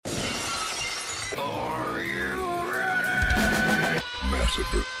Are you ready?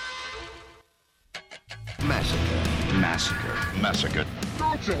 Massacre. Massacre. Massacre. Massacre.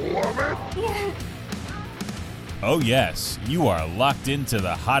 Don't you love it? Yeah. Oh yes, you are locked into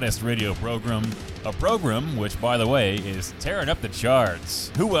the hottest radio program, a program which, by the way, is tearing up the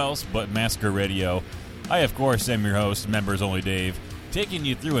charts. Who else but Massacre Radio? I, of course, am your host, Members Only Dave, taking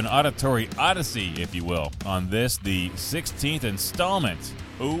you through an auditory odyssey, if you will, on this, the 16th installment.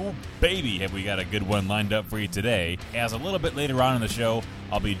 Ooh, baby, have we got a good one lined up for you today. As a little bit later on in the show,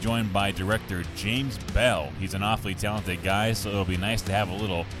 I'll be joined by director James Bell. He's an awfully talented guy, so it'll be nice to have a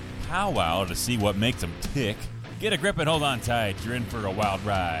little powwow to see what makes him tick. Get a grip and hold on tight. You're in for a wild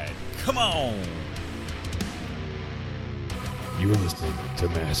ride. Come on! You're listening to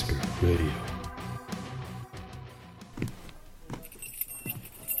Massacre Radio.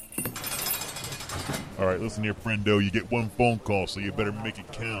 All right, listen here, friendo. You get one phone call, so you better make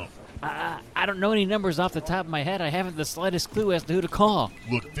it count. I don't know any numbers off the top of my head. I haven't the slightest clue as to who to call.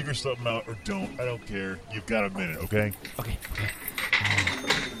 Look, figure something out or don't. I don't care. You've got a minute, okay? Okay.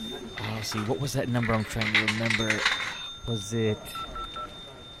 Let's see. What was that number I'm trying to remember? Was it...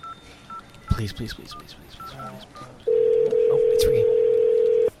 Please. Oh, it's ringing.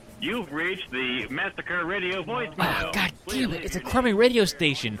 You've reached the Massacre Radio voicemail. Oh, God damn it. It's a crummy radio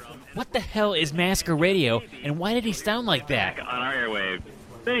station. What the hell is Massacre Radio, and why did he sound like that? Back on our airwaves.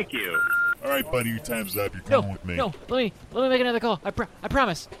 Thank you. All right, buddy, your time's up. You're coming with me. No, let me make another call. I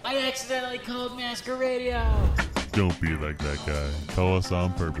promise. I accidentally called Massacre Radio. Don't be like that guy. Call us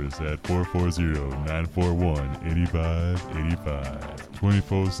on purpose at 440-941-8585.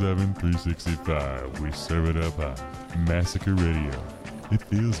 24/7, 365. We serve it up hot. Massacre Radio. It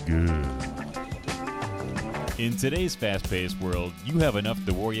feels good. In today's fast-paced world, you have enough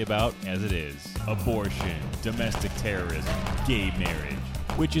to worry about as it is. Abortion, domestic terrorism, gay marriage.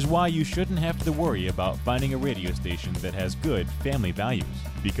 Which is why you shouldn't have to worry about finding a radio station that has good family values.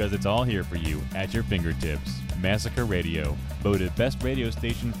 Because it's all here for you at your fingertips. Massacre Radio, voted best radio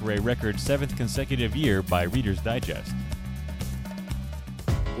station for a record 7th consecutive year by Reader's Digest.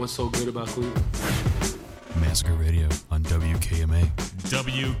 What's so good about Cleveland? Massacre Radio on WKMA.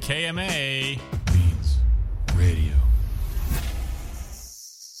 WKMA! Means radio.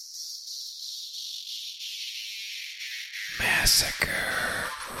 Massacre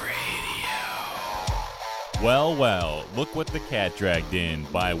Radio. Well, look what the cat dragged in.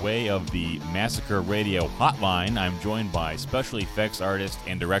 By way of the Massacre Radio hotline, I'm joined by special effects artist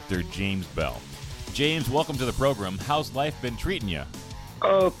and director James Bell. James, welcome to the program. How's life been treating you?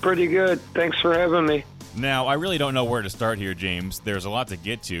 Oh, pretty good. Thanks for having me. Now, I really don't know where to start here, James. There's a lot to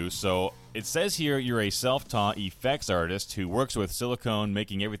get to. So it says here you're a self-taught effects artist who works with silicone,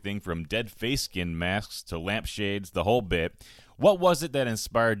 making everything from dead face skin masks to lampshades, the whole bit. What was it that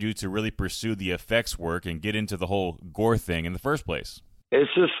inspired you to really pursue the effects work and get into the whole gore thing in the first place?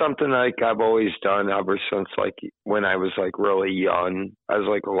 It's just something like I've always done ever since like when I was like really young. I was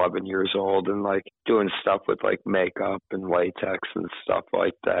like 11 years old and like doing stuff with like makeup and latex and stuff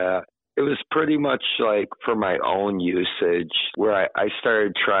like that. It was pretty much like for my own usage where I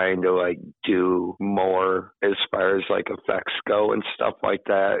started trying to like do more as far as like effects go and stuff like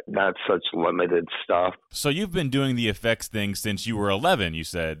that, not such limited stuff. So you've been doing the effects thing since you were 11, you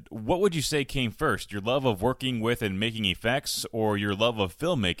said. What would you say came first, your love of working with and making effects or your love of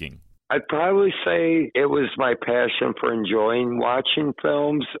filmmaking? I'd probably say it was my passion for enjoying watching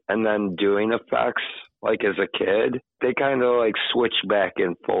films and then doing effects. Like as a kid, they kind of like switch back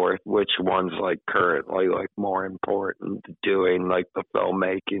and forth, which one's like currently like more important, doing like the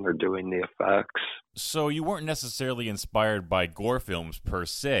filmmaking or doing the effects. So you weren't necessarily inspired by gore films per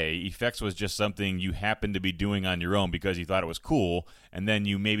se. Effects was just something you happened to be doing on your own because you thought it was cool, and then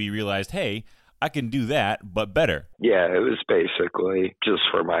you maybe realized, hey, I can do that, but better. Yeah, it was basically just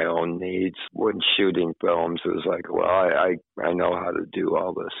for my own needs. When shooting films, it was like, well, I know how to do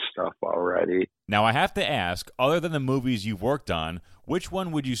all this stuff already. Now, I have to ask, other than the movies you've worked on, which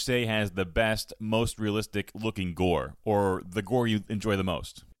one would you say has the best, most realistic-looking gore, or the gore you enjoy the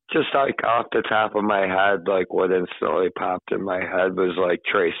most? Just like off the top of my head, like what instantly popped in my head was like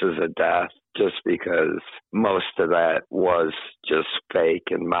Traces of Death. Just because most of that was just fake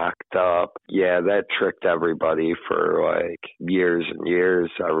and mocked up. Yeah, that tricked everybody for like years and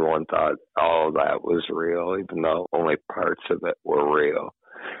years. Everyone thought all of that was real, even though only parts of it were real.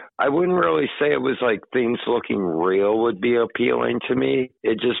 I wouldn't really say it was like things looking real would be appealing to me.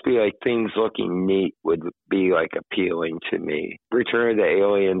 It'd just be like things looking neat would be like appealing to me. Return of the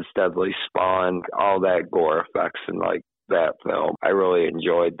Aliens, Deadly Spawn, all that gore effects and like that film. I really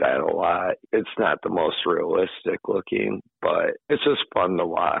enjoyed that a lot. It's not the most realistic looking, but it's just fun to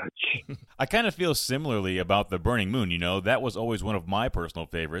watch. I kind of feel similarly about The Burning Moon, you know. That was always one of my personal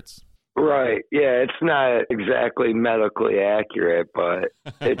favorites. Right. Yeah, it's not exactly medically accurate, but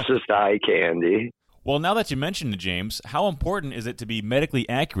it's just eye candy. Well, now that you mentioned it, James, how important is it to be medically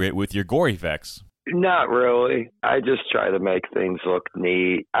accurate with your gore effects? Not really. I just try to make things look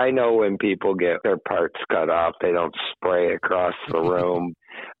neat. I know when people get their parts cut off, they don't spray across the room.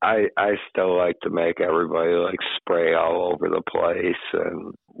 I still like to make everybody like spray all over the place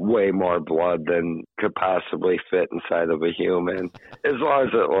and way more blood than could possibly fit inside of a human. As long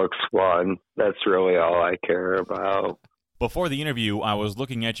as it looks fun, that's really all I care about. Before the interview, I was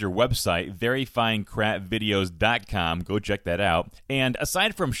looking at your website, veryfinecrapvideos.com. Go check that out. And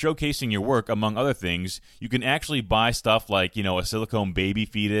aside from showcasing your work, among other things, you can actually buy stuff like, you know, a silicone baby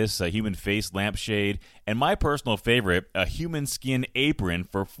fetus, a human face lampshade, and my personal favorite, a human skin apron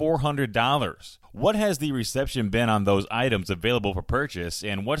for $400. What has the reception been on those items available for purchase,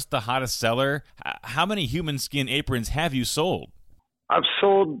 and what's the hottest seller? How many human skin aprons have you sold? I've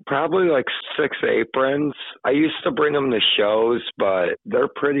sold probably like 6 aprons. I used to bring them to shows, but they're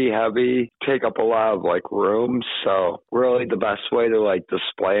pretty heavy, take up a lot of like room. So really the best way to like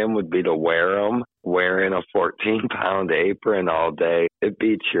display them would be to wear them. Wearing a 14-pound apron all day, it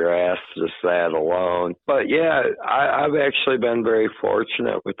beats your ass just that alone. But yeah, I've actually been very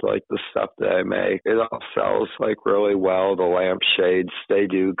fortunate with like the stuff that I make. It all sells like really well. The lampshades, they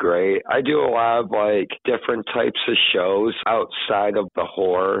do great. I do a lot of like different types of shows outside of the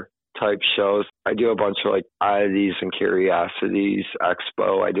horror type shows. I do a bunch of like Oddities and Curiosities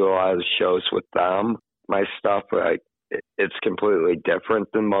Expo. I do a lot of shows with them. My stuff, like, it's completely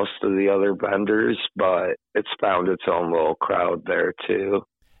different than most of the other vendors, but it's found its own little crowd there too.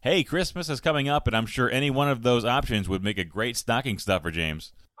 Hey, Christmas is coming up, and I'm sure any one of those options would make a great stocking stuffer,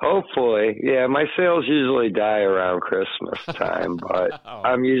 James. Hopefully. Yeah, my sales usually die around Christmas time, but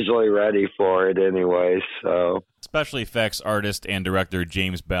I'm usually ready for it anyway, so. Special effects artist and director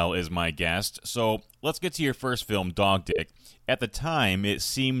James Bell is my guest. So let's get to your first film, Dog Dick. At the time, it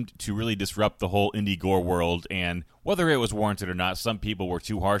seemed to really disrupt the whole indie gore world, and whether it was warranted or not, some people were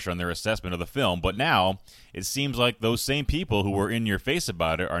too harsh on their assessment of the film. But now, it seems like those same people who were in your face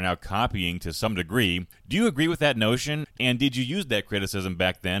about it are now copying to some degree. Do you agree with that notion? And did you use that criticism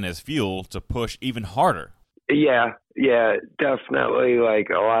back then as fuel to push even harder? Yeah, definitely. Like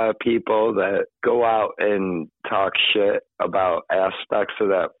a lot of people that go out and talk shit about aspects of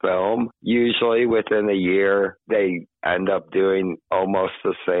that film, usually within a year, they end up doing almost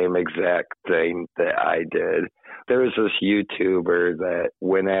the same exact thing that I did. There was this YouTuber that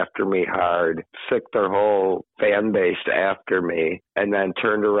went after me hard, sicked their whole fan base after me, and then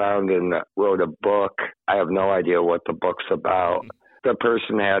turned around and wrote a book. I have no idea what the book's about. The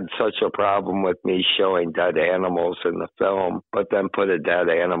person had such a problem with me showing dead animals in the film, but then put a dead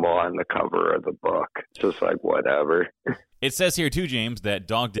animal on the cover of the book. Just like, whatever. It says here, too, James, that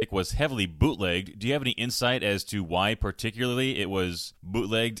Dog Dick was heavily bootlegged. Do you have any insight as to why particularly it was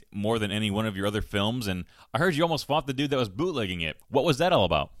bootlegged more than any one of your other films? And I heard you almost fought the dude that was bootlegging it. What was that all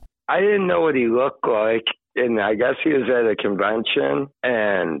about? I didn't know what he looked like. And I guess he was at a convention,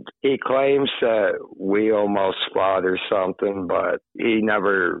 and he claims that we almost fought or something, but he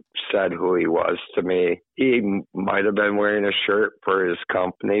never said who he was to me. He might have been wearing a shirt for his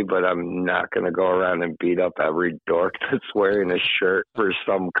company, but I'm not going to go around and beat up every dork that's wearing a shirt for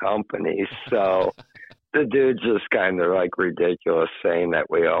some company. So the dude's just kind of like ridiculous saying that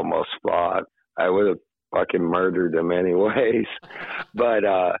we almost fought. I would have fucking murdered him anyways. But,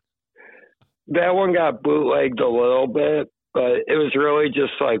 that one got bootlegged a little bit, but it was really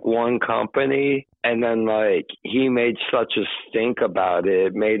just like one company. And then like he made such a stink about it.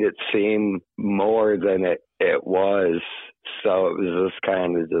 It made it seem more than it was. So it was just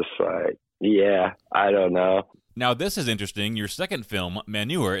kind of just like, yeah, I don't know. Now, this is interesting. Your second film,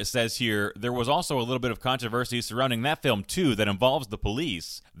 Manure, it says here there was also a little bit of controversy surrounding that film, too, that involves the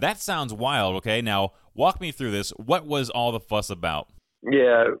police. That sounds wild, okay? Now, walk me through this. What was all the fuss about?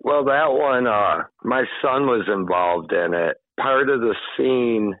 Yeah, well, that one, my son was involved in it. Part of the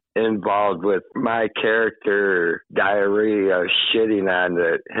scene involved with my character diarrhea shitting on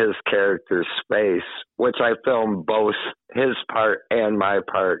his character's face, which I filmed both his part and my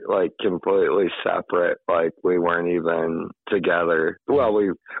part, like, completely separate. Like, we weren't even together. Well,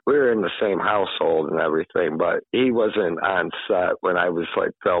 we were in the same household and everything, but he wasn't on set when I was,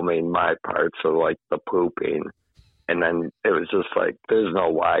 like, filming my parts of, like, the pooping. And then it was just like, there's no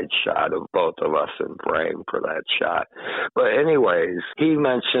wide shot of both of us in frame for that shot. But anyways, he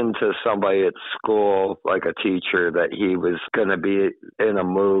mentioned to somebody at school, like a teacher, that he was going to be in a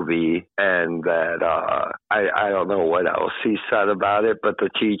movie, and that I don't know what else he said about it, but the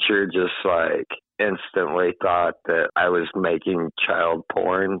teacher just like instantly thought that I was making child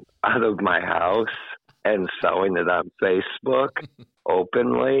porn out of my house and selling it on Facebook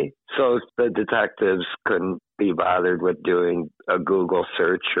openly. So the detectives couldn't be bothered with doing a Google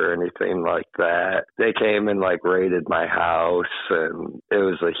search or anything like that. They came and like raided my house, and it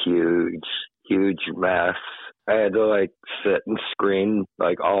was a huge mess. I had to like sit and screen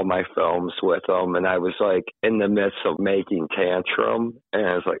like all my films with them, and I was like in the midst of making Tantrum, and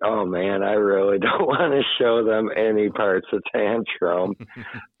I was like, oh man, I really don't want to show them any parts of Tantrum.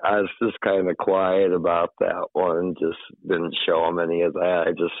 I was just kind of quiet about that one, just didn't show them any of that.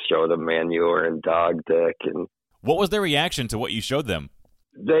 I just showed them Manure and Dog Dick. And what was their reaction to what you showed them?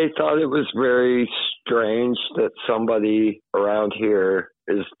 They thought it was very strange that somebody around here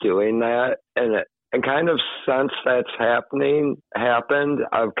is doing that, and kind of since that's happened,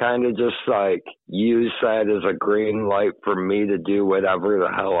 I've kind of just like used that as a green light for me to do whatever the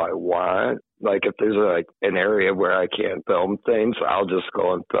hell I want. Like if there's like an area where I can't film things, I'll just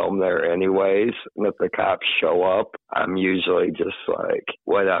go and film there anyways. And if the cops show up, I'm usually just like,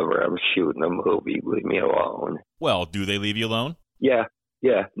 whatever, I'm shooting a movie, leave me alone. Well, do they leave you alone? Yeah.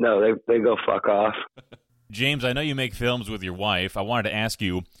 No, they go fuck off. James, I know you make films with your wife. I wanted to ask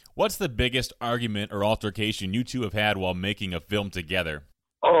you, what's the biggest argument or altercation you two have had while making a film together?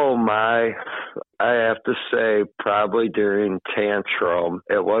 Oh my, I have to say probably during Tantrum.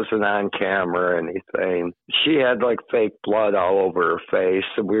 It wasn't on camera or anything. She had like fake blood all over her face,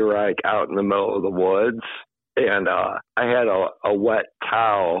 and we were like out in the middle of the woods. And I had a wet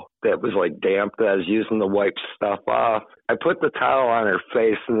towel that was like damp that I was using to wipe stuff off. I put the towel on her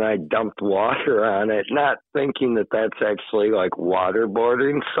face and I dumped water on it, not thinking that that's actually like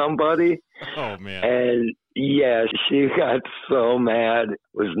waterboarding somebody. Oh, man. And yeah, she got so mad,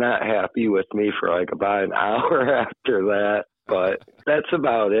 was not happy with me for like about an hour after that. But that's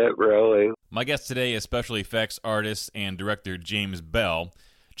about it, really. My guest today is special effects artist and director James Bell.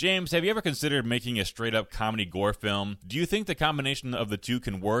 James, have you ever considered making a straight-up comedy gore film? Do you think the combination of the two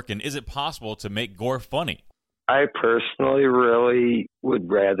can work, and is it possible to make gore funny? I personally really would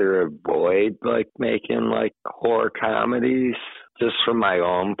rather avoid like making like horror comedies. Just from my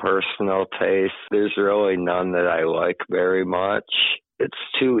own personal taste, there's really none that I like very much. It's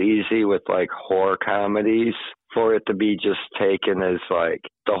too easy with like horror comedies for it to be just taken as like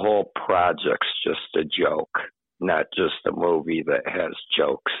the whole project's just a joke, not just a movie that has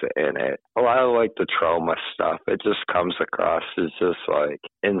jokes in it. A lot of like the trauma stuff, it just comes across as just like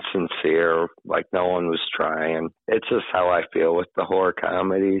insincere, like no one was trying. It's just how I feel with the horror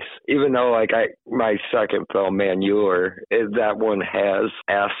comedies. Even though like my second film, Manure, that one has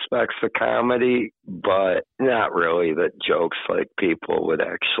aspects of comedy, but not really that jokes like people would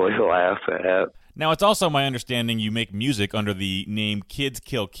actually laugh at. Now, it's also my understanding you make music under the name Kids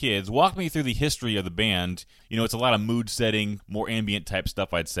Kill Kids. Walk me through the history of the band. You know, it's a lot of mood setting, more ambient type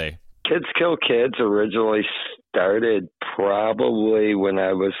stuff, I'd say. Kids Kill Kids originally started probably when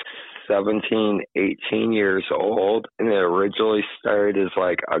I was 17, 18 years old. And it originally started as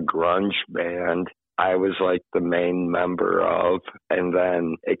like a grunge band I was like the main member of. And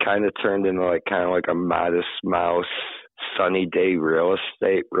then it kind of turned into like kind of like a Modest Mouse, Sunny Day Real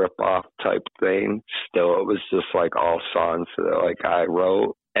Estate ripoff type thing. Still, it was just like all songs that like I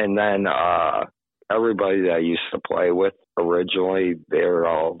wrote. And then everybody that I used to play with originally, they're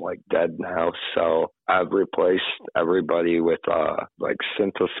all like dead now. So I've replaced everybody with like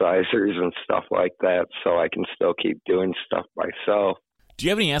synthesizers and stuff like that, so I can still keep doing stuff myself. Do you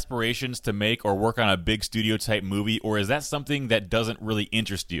have any aspirations to make or work on a big studio type movie, or is that something that doesn't really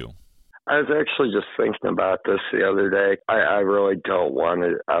interest you? I was actually just thinking about this the other day. I really don't want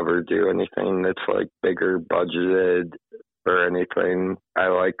to ever do anything that's like bigger budgeted or anything. I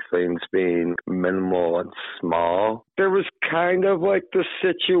like things being minimal and small. There was kind of like the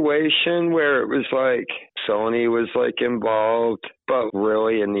situation where it was like Sony was like involved, but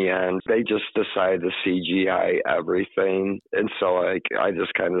really in the end, they just decided to CGI everything. And so like I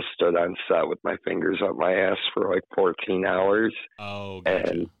just kind of stood on set with my fingers up my ass for like 14 hours. Oh, gotcha.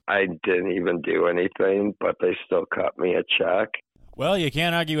 And I didn't even do anything, but they still cut me a check. Well, you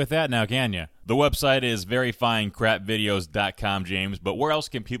can't argue with that now, can you? The website is veryfinecrapvideos.com, James, but where else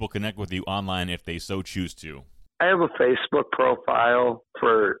can people connect with you online if they so choose to? I have a Facebook profile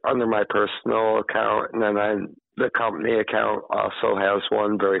under my personal account, and then The company account also has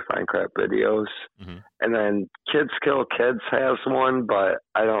one, Very Fine Crap Videos. Mm-hmm. And then Kids Kill Kids has one, but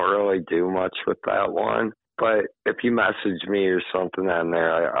I don't really do much with that one. But if you message me or something on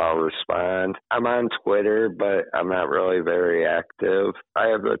there, I'll respond. I'm on Twitter, but I'm not really very active. I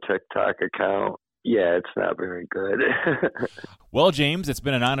have a TikTok account. Yeah, it's not very good. Well, James, it's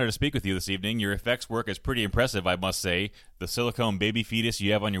been an honor to speak with you this evening. Your effects work is pretty impressive, I must say. The silicone baby fetus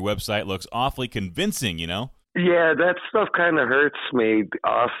you have on your website looks awfully convincing, you know? Yeah, that stuff kind of hurts me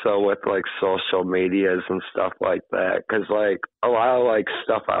also with, like, social medias and stuff like that. Because, like, a lot of, like,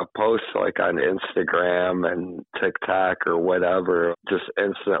 stuff I post, like, on Instagram and TikTok or whatever just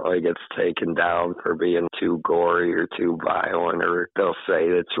instantly gets taken down for being too gory or too violent, or they'll say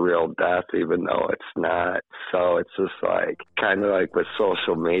it's real death even though it's not. So it's just, like, kind of like with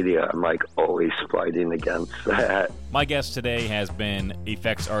social media, I'm, like, always fighting against that. My guest today has been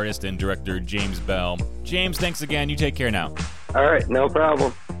effects artist and director James Bell. James, thanks again. You take care now. All right, no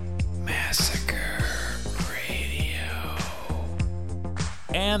problem. Massacre Radio.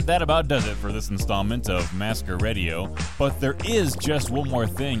 And that about does it for this installment of Massacre Radio. But there is just one more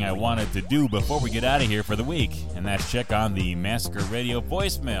thing I wanted to do before we get out of here for the week, and that's check on the Massacre Radio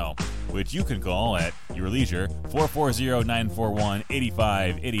voicemail, which you can call at your leisure,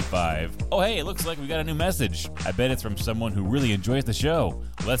 440-941-8585. Oh, hey, it looks like we got a new message. I bet it's from someone who really enjoys the show.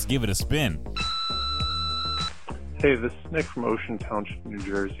 Let's give it a spin. Hey, this is Nick from Ocean Township, New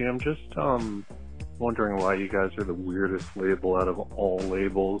Jersey. I'm just wondering why you guys are the weirdest label out of all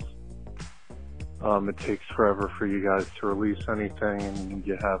labels. It takes forever for you guys to release anything, and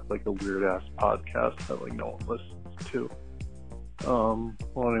you have like a weird-ass podcast that like no one listens to. Well,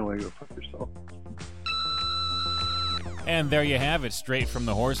 anyway, go fuck yourself. And there you have it, straight from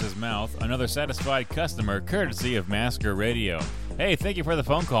the horse's mouth. Another satisfied customer, courtesy of Massacre Radio. Hey, thank you for the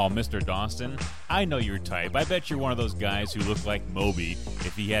phone call, Mr. Dawson. I know your type. I bet you're one of those guys who looked like Moby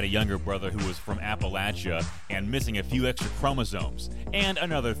if he had a younger brother who was from Appalachia and missing a few extra chromosomes. And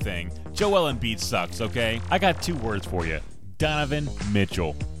another thing, Joel Embiid sucks, okay? I got 2 words for you. Donovan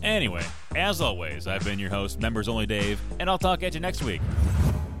Mitchell. Anyway, as always, I've been your host, Members Only Dave, and I'll talk at you next week.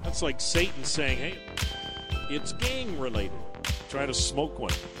 That's like Satan saying, hey, it's gang-related. Try to smoke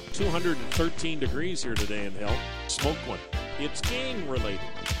one. 213 degrees here today in hell. Smoke one. It's gang-related.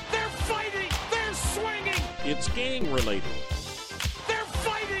 They're fighting! They're swinging! It's gang-related. They're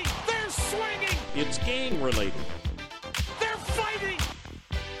fighting! They're swinging! It's gang-related. They're fighting!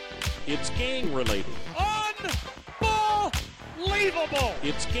 It's gang-related. Unbelievable!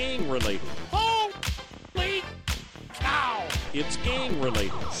 It's gang-related. Holy cow! It's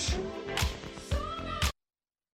gang-related.